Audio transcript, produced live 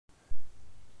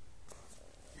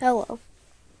Hello.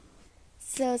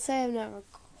 So, sorry I've not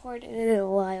recorded in a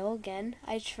while again.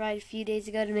 I tried a few days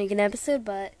ago to make an episode,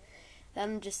 but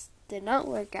that just did not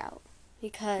work out.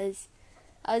 Because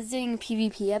I was doing a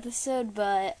PvP episode,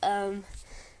 but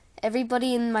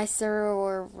everybody in my server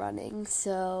were running,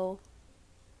 so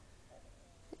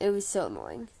it was so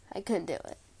annoying. I couldn't do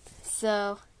it.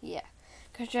 So, yeah.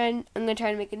 I'm going to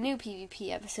try to make a new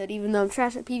PvP episode, even though I'm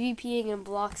trash at PvPing and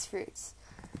blocks fruits.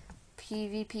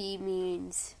 PvP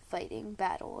means fighting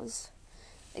battles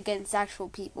against actual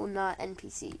people, not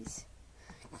NPCs.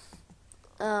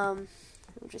 I'm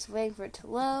just waiting for it to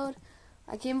load.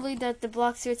 I can't believe that the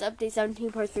Block Series Update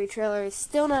 17.3 trailer is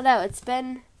still not out. It's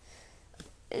been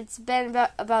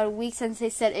about a week since they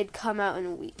said it'd come out in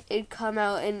a week. It'd come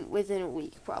out within a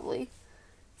week, probably.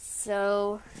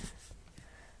 So,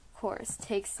 of course,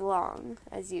 takes long,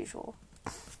 as usual.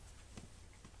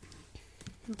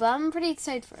 But I'm pretty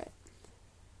excited for it.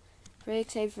 Pretty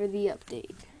excited for the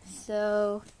update.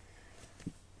 So,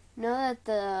 now that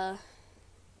the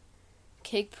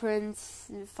Cake Prince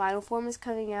final form is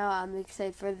coming out, I'm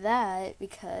excited for that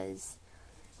because,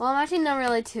 well, I'm actually not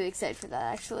really too excited for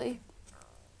that, actually.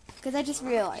 Because I just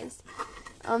realized,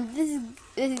 this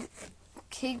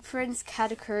Cake Prince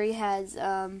Katakuri has,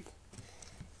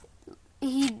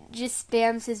 he just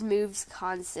spams his moves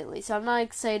constantly. So I'm not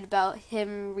excited about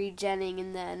him regenning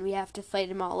and then we have to fight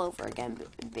him all over again,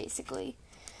 basically.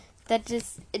 It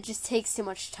just takes too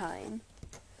much time.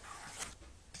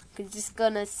 He's just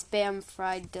gonna spam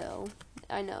fried dough.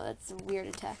 I know, that's a weird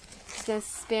attack. He's gonna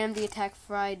spam the attack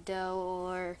fried dough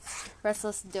or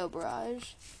restless dough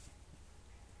barrage.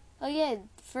 Oh yeah,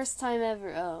 first time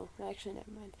ever. Oh, actually,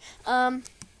 never mind.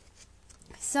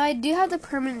 So I do have the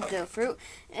permanent dough fruit,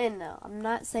 and no, I'm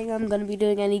not saying I'm gonna be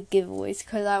doing any giveaways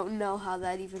because I don't know how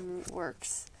that even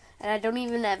works, and I don't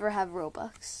even ever have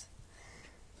Robux.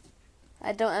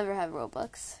 I don't ever have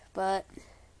Robux, but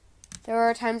there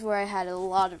were times where I had a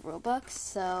lot of Robux,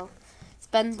 so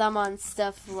spend them on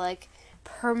stuff like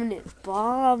permanent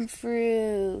bomb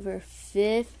fruit for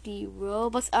 50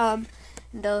 Robux.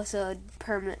 And also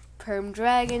perm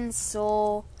dragon,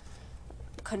 soul,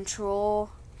 control,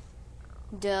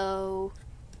 dough,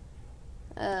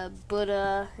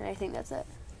 Buddha, and I think that's it.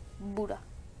 Buddha.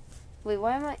 Wait,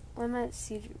 why am I at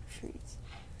siege retreats?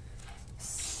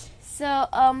 So,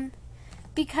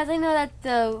 because I know that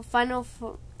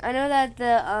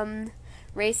the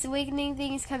Race Awakening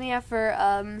thing is coming out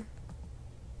for,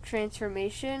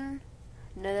 Transformation.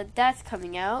 I know that that's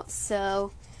coming out,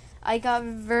 so I got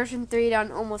version 3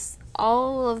 on almost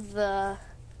all the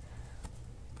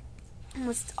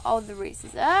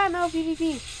races. Ah, no,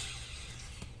 PvP.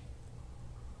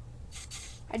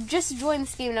 I just joined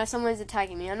this game and now someone's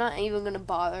attacking me. I'm not even gonna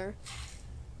bother.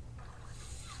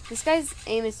 This guy's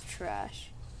aim is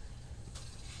trash.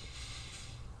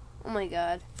 Oh my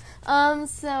god.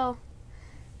 So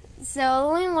the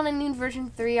only one I need version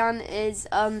 3 on is,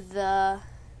 the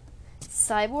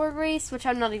Cyborg race, which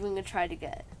I'm not even gonna try to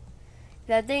get.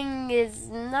 That thing is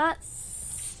not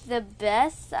the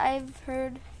best I've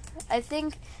heard. I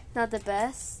think not the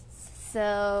best.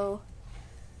 So,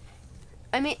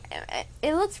 I mean,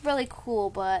 it looks really cool,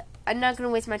 but I'm not gonna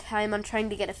waste my time on trying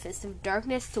to get a Fist of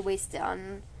Darkness to waste it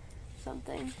on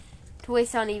something. To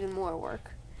waste on even more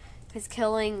work. Because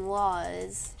killing Law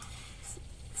is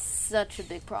such a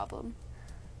big problem.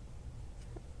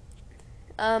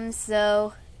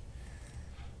 So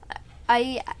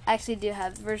I actually do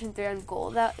have version 3 on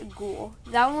Ghoul. That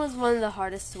one was one of the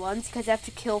hardest ones because I have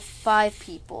to kill 5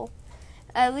 people.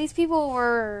 At least people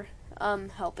were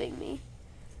helping me.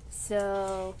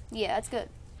 So yeah, that's good.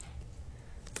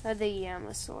 The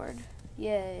Yama sword.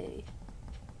 Yay.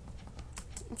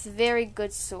 It's a very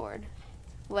good sword.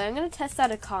 Well, I'm gonna test out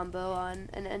a combo on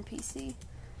an NPC.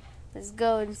 Let's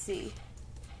go and see.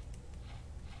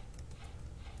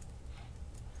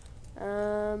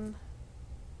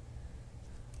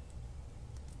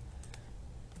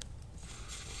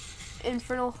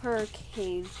 Infernal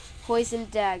Hurricane, Poison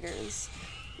Daggers,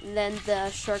 and then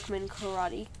the Sharkman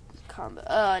Karate combo.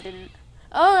 Oh, I didn't.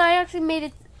 Oh, I actually made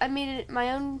it. I made it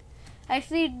my own.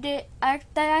 That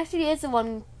actually is the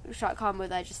one shot combo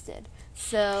that I just did.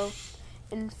 So,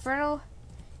 Infernal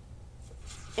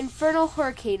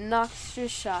Hurricane,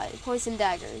 Noxious Shot, Poison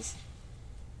Daggers.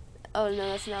 Oh no,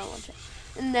 that's not one shot.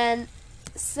 And then,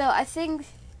 I think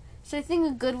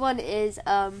a good one is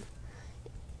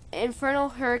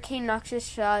Infernal Hurricane, Noxious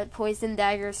Shot, Poison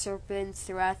Dagger, Serpent's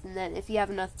Wrath, and then if you have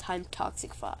enough time,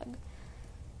 Toxic Fog.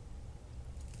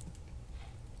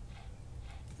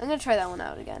 I'm gonna try that one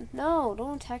out again. No,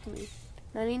 don't attack me.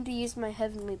 I need to use my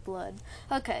heavenly blood.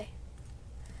 Okay.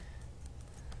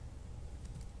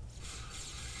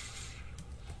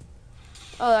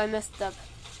 Oh, I messed up.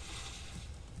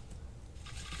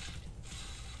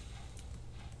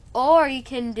 Or you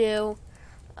can do,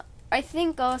 I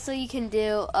think also you can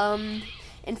do,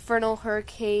 Infernal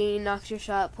Hurricane, Knock Your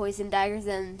Shot, Poison Daggers,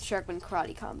 and Sharkman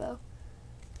Karate combo.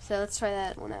 So let's try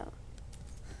that one out.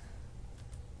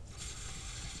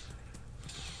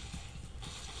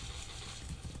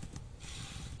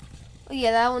 Oh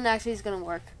yeah, that one actually is gonna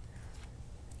work.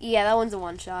 Yeah, that one's a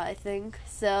one-shot, I think.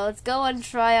 So let's go and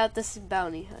try out this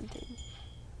bounty hunting.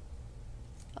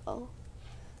 Oh.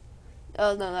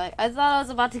 Oh no, I thought I was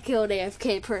about to kill an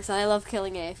AFK person. I love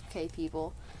killing AFK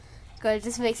people. Because it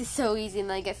just makes it so easy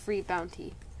and I get free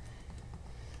bounty.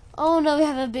 Oh no, we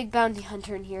have a big bounty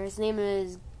hunter in here. His name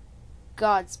is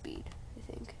Godspeed, I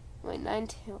think. Wait,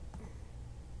 19.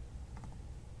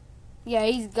 Yeah,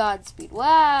 he's Godspeed.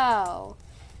 Wow.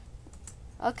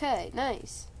 Okay,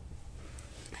 nice.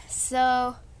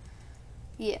 So,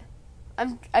 yeah.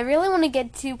 I really want to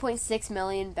get 2.6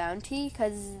 million bounty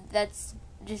because that's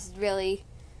just really,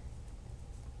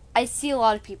 I see a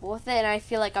lot of people with it and I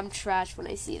feel like I'm trash when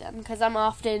I see them because I'm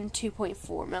often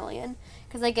 2.4 million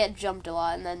because I get jumped a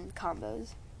lot and then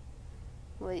combos.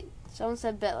 Wait, someone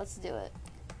said bet, let's do it.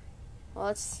 Well,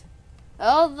 let's,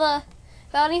 oh, the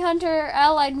bounty hunter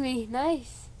allied me,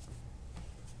 nice.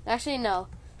 Actually, no,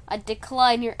 I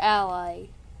decline your ally,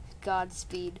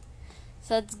 Godspeed.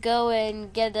 So let's go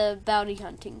and get a bounty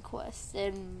hunting quest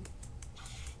and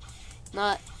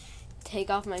not take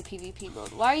off my PvP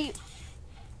mode. Why are you?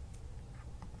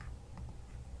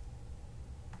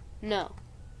 No.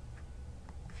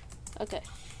 Okay.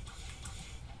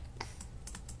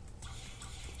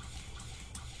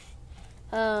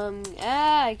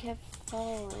 I kept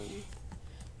falling.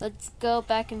 Let's go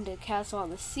back into Castle on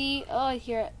the Sea. Oh, I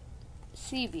hear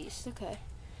Sea Beast. Okay.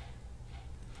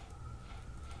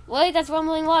 Wait, that's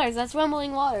Rumbling Waters. That's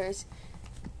Rumbling Waters.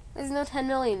 There's no 10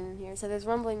 million in here, so there's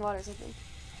Rumbling Waters, I think.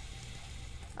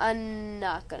 I'm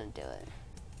not gonna do it.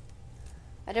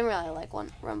 I didn't really like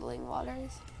Rumbling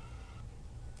Waters.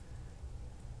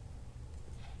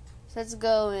 So let's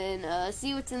go and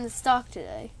see what's in the stock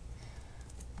today.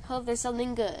 Hope there's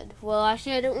something good. Well,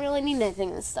 actually, I don't really need anything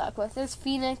in the stock. But there's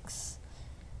Phoenix.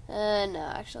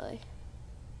 No, actually.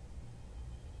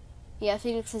 Yeah,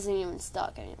 Phoenix isn't even in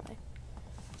stock anyway.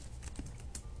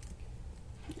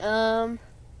 I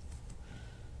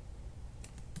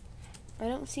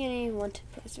don't see any wanted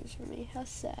posters for me. How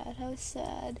sad, how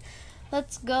sad.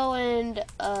 Let's go and,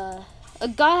 a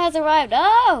god has arrived.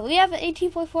 Oh, we have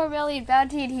 18.4 million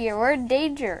bounty in here. We're in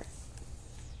danger.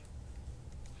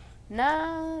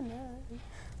 Nah.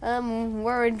 I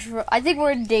think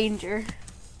we're in danger.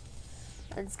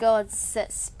 Let's go and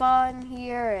set spawn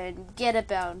here and get a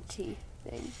bounty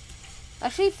thing.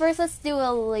 Actually, first let's do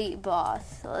elite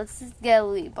boss. So let's just get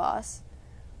elite boss.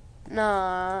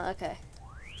 Nah, okay.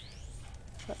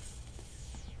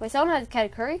 Wait, someone has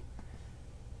Katakuri?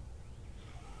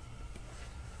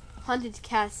 Haunted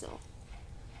Castle.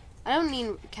 I don't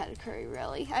need Katakuri,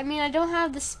 really. I mean, I don't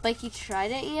have the spiky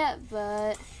trident yet,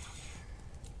 but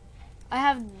I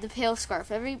have the pale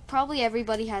scarf. Probably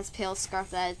everybody has pale scarf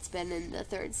that's been in the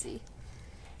third sea.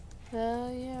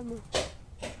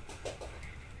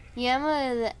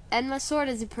 Yama, and my sword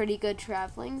is a pretty good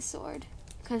traveling sword.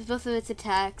 Because both of its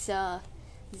attacks,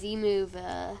 Z-move,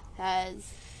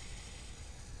 has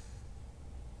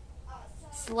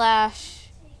slash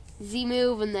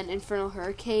Z-move, and then Infernal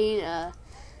Hurricane,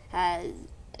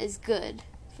 is good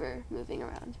for moving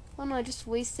around. Oh no, I just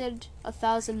wasted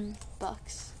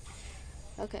 $1,000.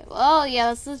 Okay, well, yeah,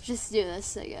 let's just do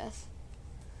this, I guess.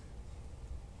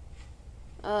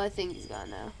 Oh, I think he's gone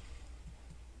now.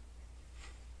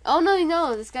 Oh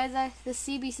no, this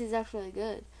Sea Beast is actually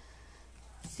good.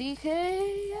 CK,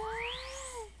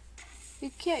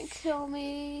 you can't kill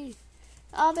me.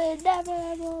 I'm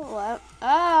inevitable.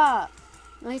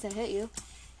 Nice, I hit you.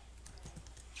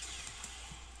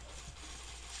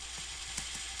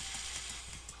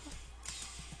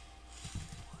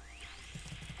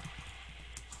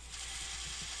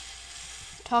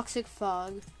 Toxic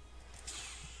Fog.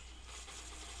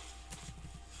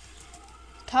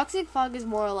 Toxic Fog is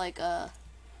more like I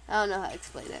don't know how to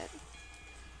explain it.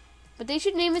 But they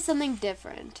should name it something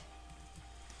different.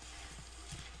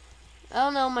 I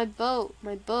don't know, my boat.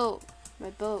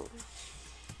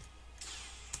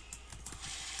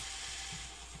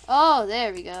 Oh,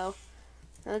 there we go.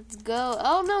 Let's go.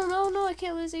 Oh, no, I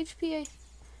can't lose HP. I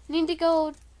need to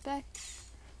go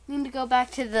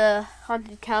back to the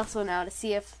Haunted Castle now to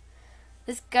see if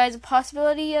this guy's a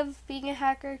possibility of being a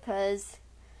hacker, because,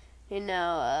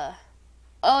 oh,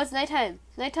 it's nighttime.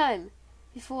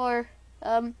 Before,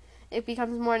 it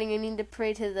becomes morning, I need to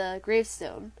pray to the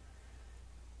gravestone.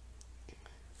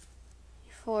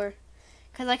 Because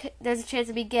there's a chance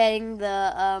of me getting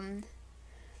the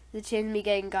chance of me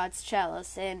getting God's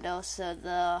chalice and also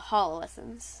the hollow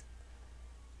essence.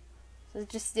 So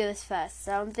just do this fast.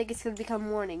 I don't think it's gonna become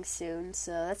morning soon,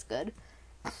 so that's good.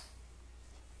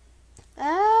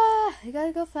 I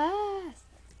gotta go fast.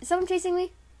 Is someone chasing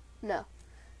me? No.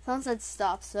 Someone said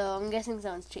stop, so I'm guessing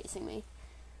someone's chasing me.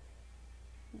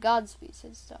 Godspeed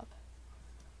said stop.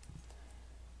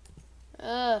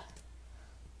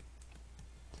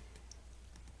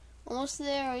 Almost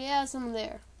there. Yeah, someone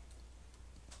there.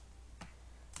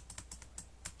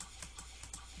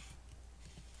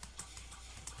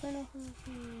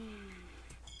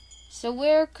 So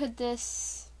where could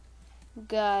this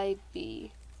guy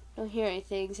be? I don't hear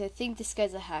anything, so I think this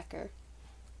guy's a hacker.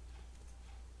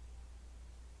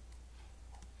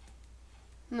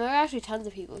 And there are actually tons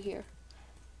of people here.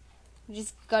 We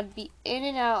just gotta be in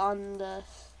and out on the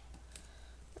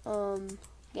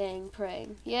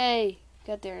praying. Yay!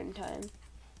 Got there in time.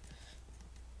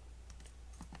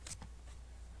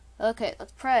 Okay,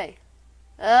 let's pray.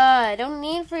 I don't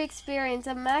need free experience.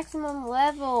 I'm maximum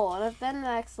level, and I've been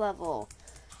max level.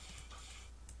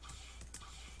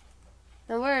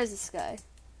 Now where is this guy?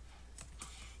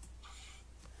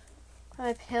 I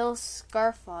have pale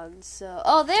scarf on, so...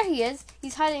 Oh, there he is!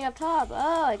 He's hiding up top.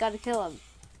 Oh, I gotta kill him.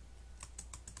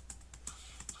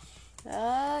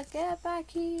 Get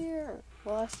back here,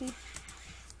 Washie.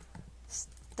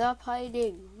 Stop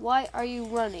hiding. Why are you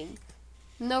running?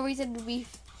 No reason to be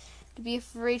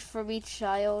afraid for me,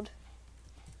 child.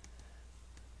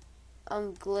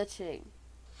 I'm glitching.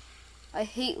 I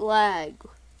hate lag.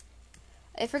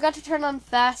 I forgot to turn on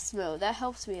fast mode. That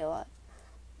helps me a lot.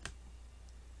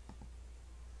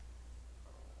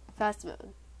 Fast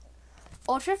mode.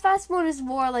 Ultra fast mode is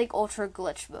more like ultra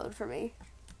glitch mode for me.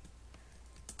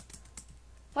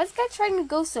 Why is this guy trying to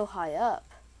go so high up?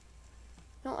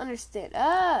 I don't understand.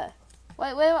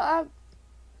 Wait,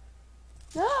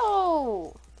 no!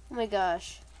 Oh my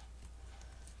gosh.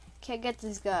 Can't get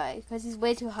this guy because he's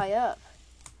way too high up.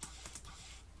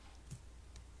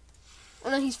 Oh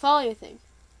no, he's following your thing.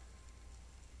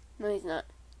 No, he's not.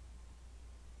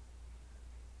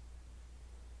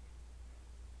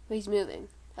 But he's moving.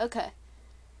 Okay.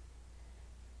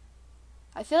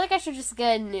 I feel like I should just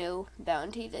get a new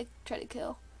bounty to try to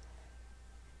kill.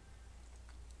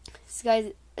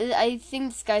 I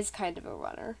think this guy's kind of a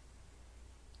runner.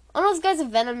 Oh no, this guy's a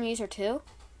venom user too.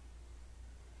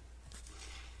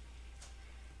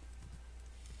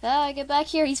 Get back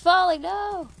here. He's falling.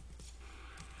 No.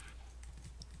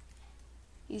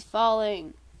 He's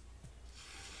falling.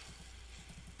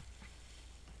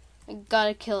 I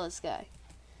gotta kill this guy.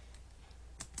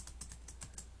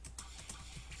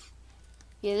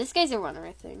 Yeah, this guy's a runner,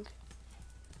 I think.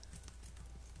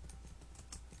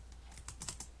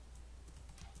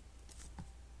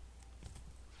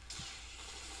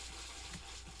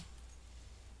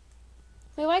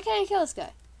 Wait, why can't I kill this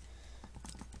guy?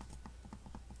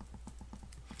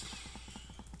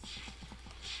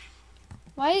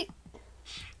 Why?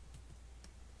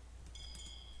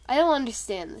 I don't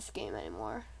understand this game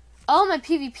anymore. Oh, my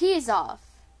PvP is off.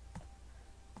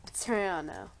 Let's turn it on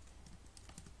now.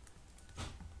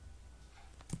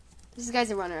 This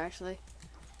guy's a runner, actually.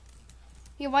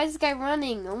 Yeah, why is this guy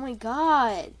running? Oh my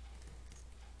god.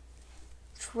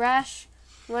 Trash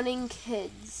running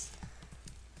kids.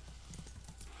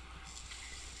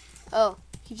 Oh,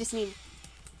 he just needed...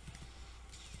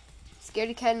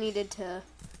 Scaredy cat needed to...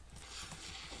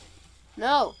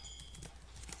 No!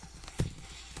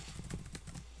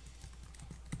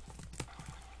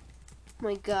 Oh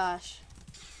my gosh.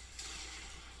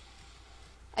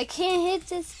 I can't hit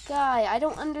this guy. I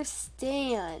don't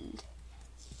understand.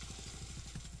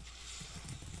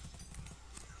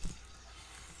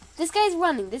 This guy's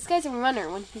running. This guy's a runner.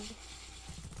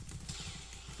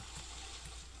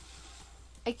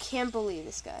 I can't believe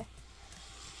this guy.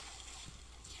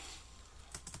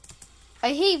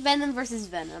 I hate Venom versus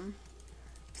Venom.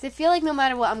 Because I feel like no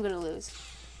matter what, I'm going to lose.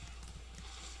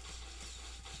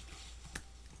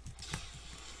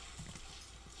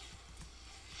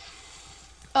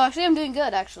 Oh, actually, I'm doing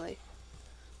good, actually.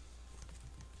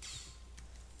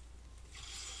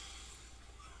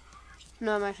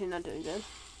 No, I'm actually not doing good.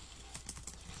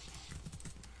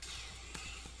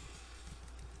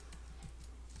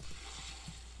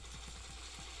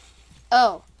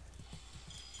 Oh.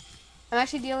 I'm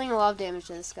actually dealing a lot of damage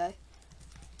to this guy.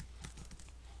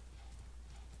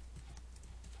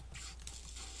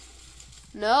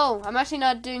 No, I'm actually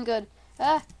not doing good.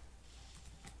 Ah.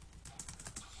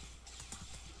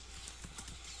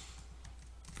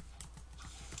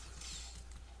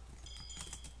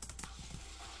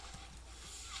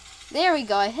 There we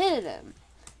go, I hit him.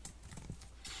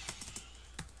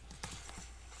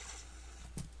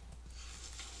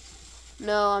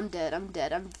 No, I'm dead.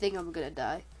 I think I'm gonna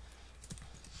die.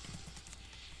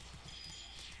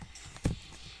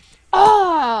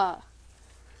 Ah!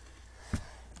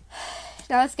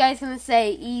 Now this guy's gonna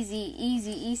say easy,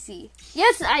 easy, easy.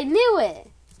 Yes, I knew it!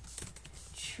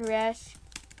 Trash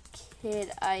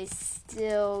kid, I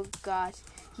still got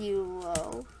you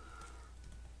low.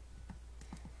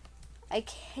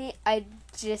 I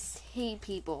just hate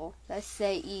people that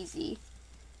say easy.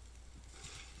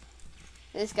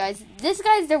 This guy's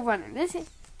the runner.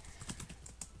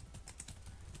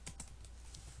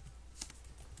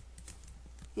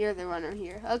 You're the runner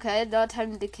here. Okay, now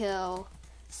time to kill.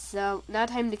 So now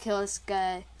time to kill this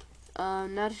guy.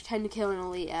 Now time to kill an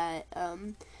elite at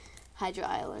Hydra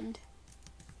Island.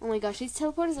 Oh my gosh, these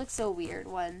teleporters look so weird.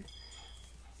 Let's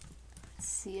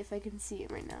see if I can see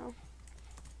it right now.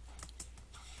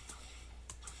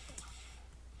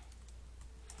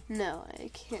 No, I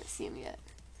can't see him yet.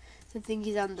 So I think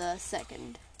he's on the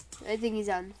second. I think he's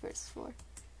on the first floor.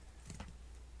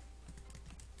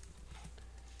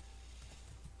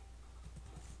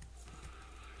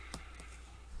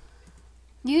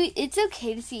 It's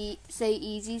okay to say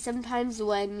easy sometimes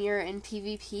when you're in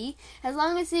PvP, as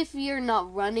long as if you're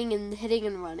not running and hitting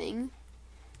and running,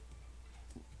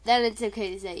 then it's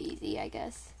okay to say easy, I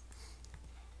guess.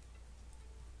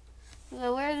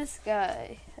 So where's this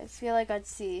guy? I feel like I'd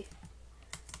see.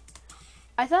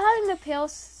 I thought having the pale...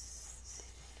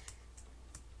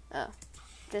 Oh,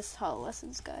 just Hollow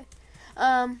Lessons guy.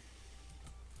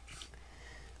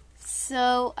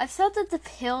 So I thought that the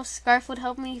pale scarf would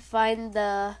help me find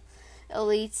the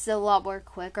elites a lot more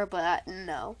quicker, but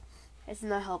no, it's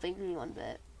not helping me one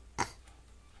bit.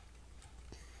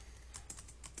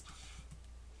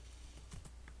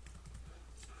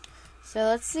 So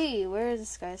let's see, where is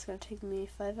this guy? It's gonna take me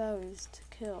 5 hours to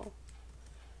kill.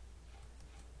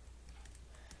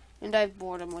 And I've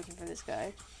bored, I'm looking for this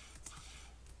guy.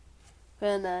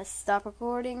 I'm gonna stop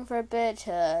recording for a bit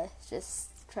to just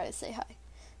try to say hi.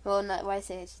 Well, not why I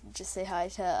say just say hi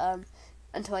to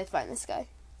until I find this guy.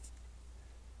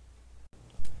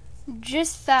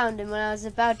 Just found him when I was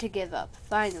about to give up.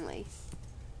 Finally.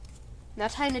 Now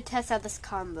time to test out this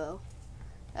combo.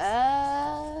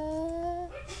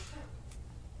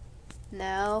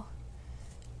 No.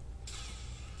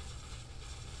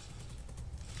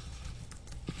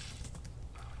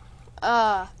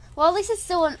 Well, at least it's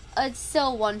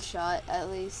still one shot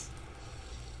at least.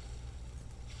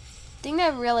 Thing I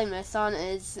really miss on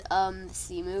is the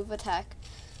C move attack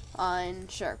on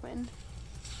Sharkman.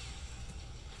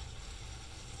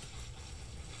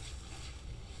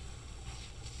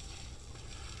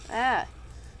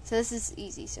 So this is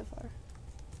easy so far.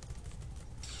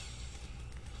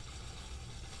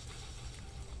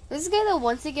 This guy that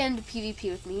wants to get into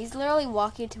PvP with me, he's literally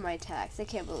walking into my attacks. I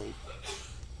can't believe.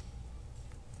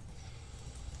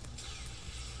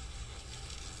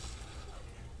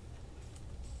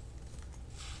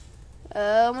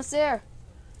 Almost there.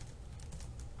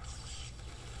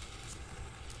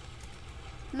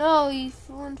 No, he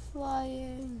went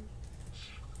flying.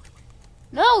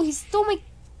 No, he stole my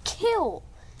kill.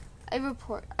 I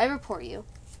report you.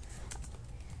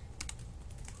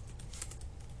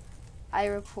 I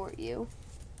report you.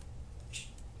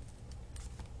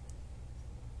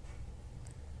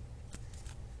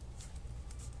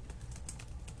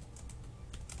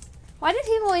 Why do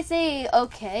people always say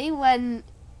okay when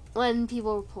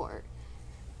people report?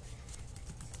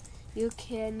 You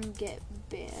can get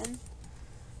banned.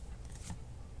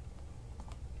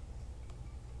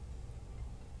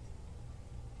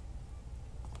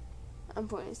 I'm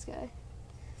pointing this guy.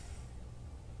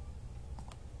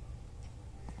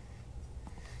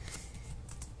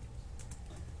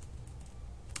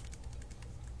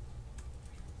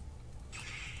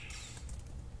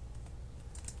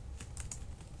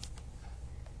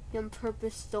 You on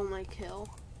purpose stole my kill.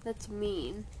 That's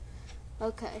mean.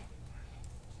 Okay.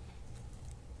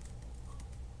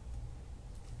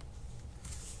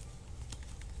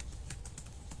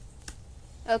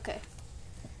 Okay.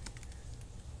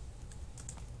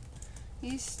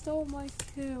 You stole my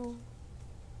kill.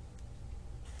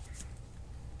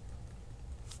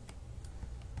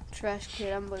 Trash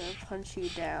kid, I'm gonna punch you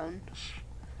down.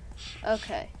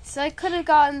 Okay, so I could have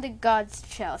gotten the God's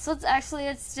Chalice. So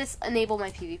let's just enable my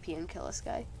PvP and kill this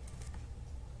guy.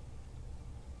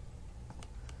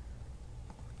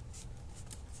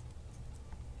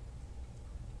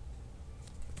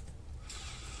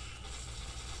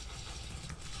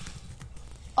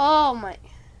 Oh my.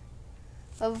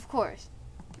 Of course.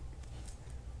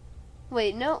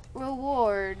 Wait, no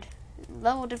reward.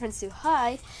 Level difference too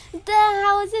high. Then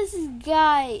how is this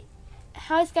guy?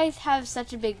 How does guys have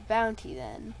such a big bounty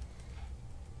then?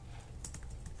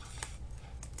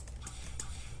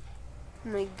 Oh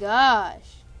my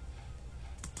gosh.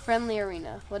 Friendly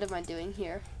arena. What am I doing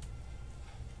here?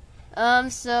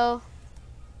 So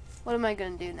what am I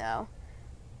gonna do now?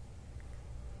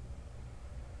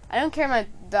 I don't care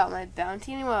about my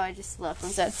bounty anymore. I just left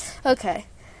and said, okay.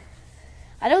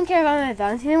 I don't care about my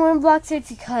bounty anymore in Blox Fruits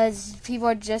because people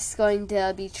are just going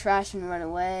to be trash and run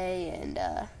away and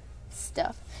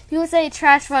stuff. People say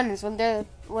trash runners when they're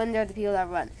the people that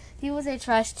run. People say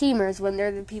trash teamers when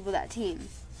they're the people that team.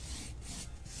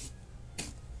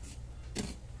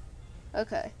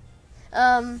 Okay.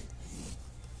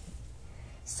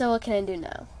 So what can I do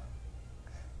now?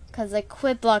 Because I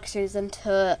quit Blox Fruits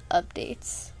until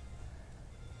updates.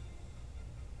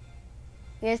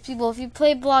 Yes, people, if you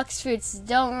play Blox Fruits,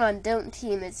 don't run, don't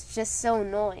team. It's just so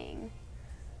annoying.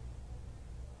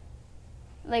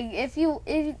 Like, if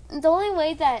the only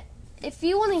way that, if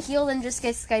you want to heal, then just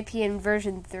get Skypiea in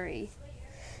version 3.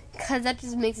 Because that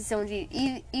just makes it so much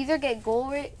easier. Either get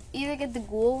the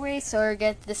Ghoul race or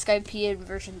get the Skypiea in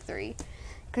version 3.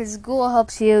 Because Ghoul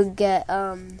helps you get,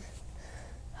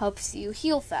 helps you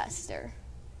heal faster.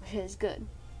 Which is good.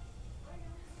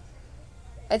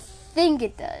 I think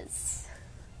it does.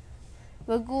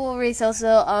 But Ghoul race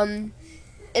also,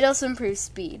 it also improves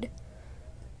speed.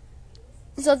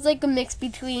 So it's like a mix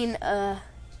between,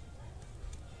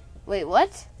 wait,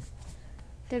 what?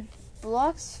 Did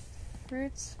Blox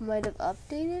Fruits might have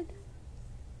updated?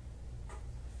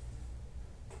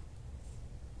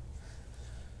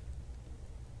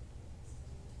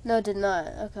 No, it did not.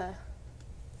 Okay.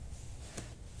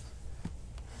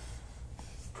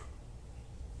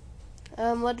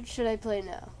 What should I play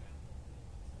now?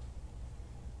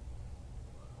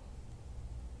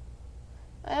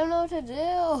 I don't know what to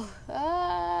do.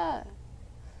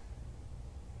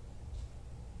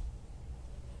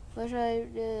 What should I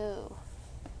do?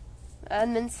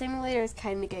 Admin Simulator is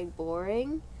kind of getting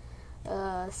boring.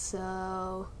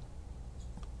 So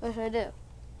what should I do?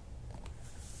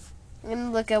 I'm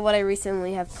gonna look at what I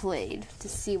recently have played to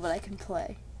see what I can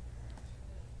play.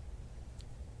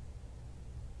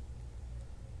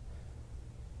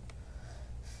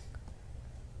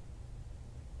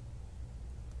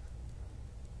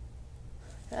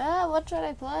 What should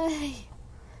I play?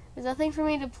 There's nothing for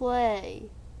me to play.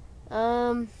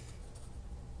 Because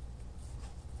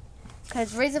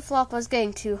Razorflop was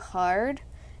getting too hard.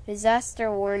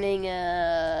 Disaster Warning,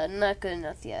 not good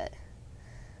enough yet.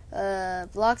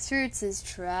 Blox Fruits is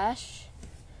trash.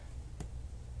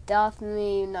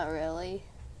 Dothmy, not really.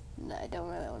 No, I don't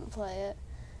really want to play it.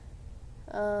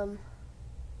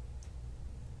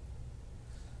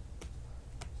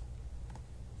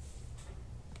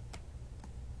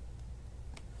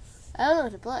 I don't know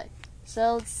what to play.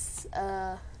 So let's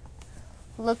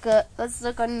look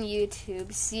on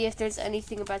YouTube, see if there's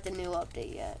anything about the new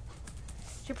update yet.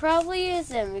 There probably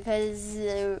isn't because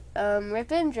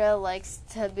Ripindra likes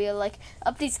to be like,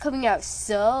 updates coming out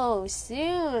so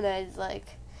soon. I was like,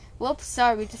 whoops,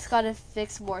 sorry, we just gotta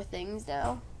fix more things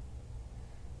now.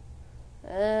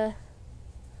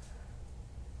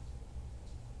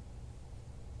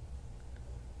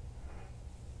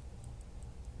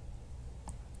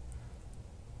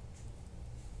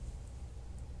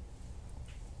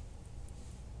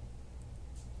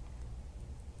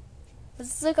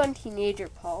 Let's look on Teenager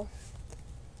Paul.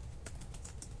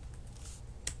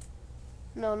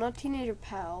 No, not Teenager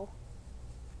Pal.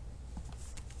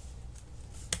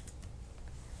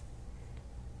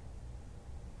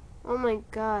 Oh my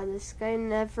god, this guy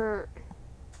never...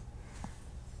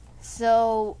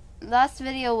 So, last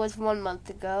video was 1 month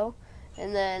ago,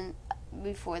 and then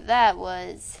before that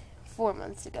was 4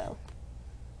 months ago.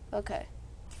 Okay,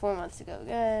 4 months ago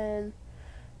again.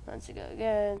 Months ago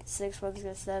again, 6 months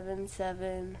ago,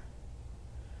 7.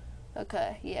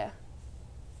 Okay, yeah.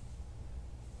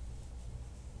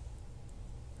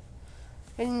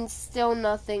 And still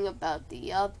nothing about the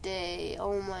update.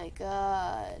 Oh my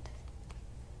god.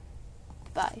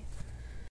 Bye.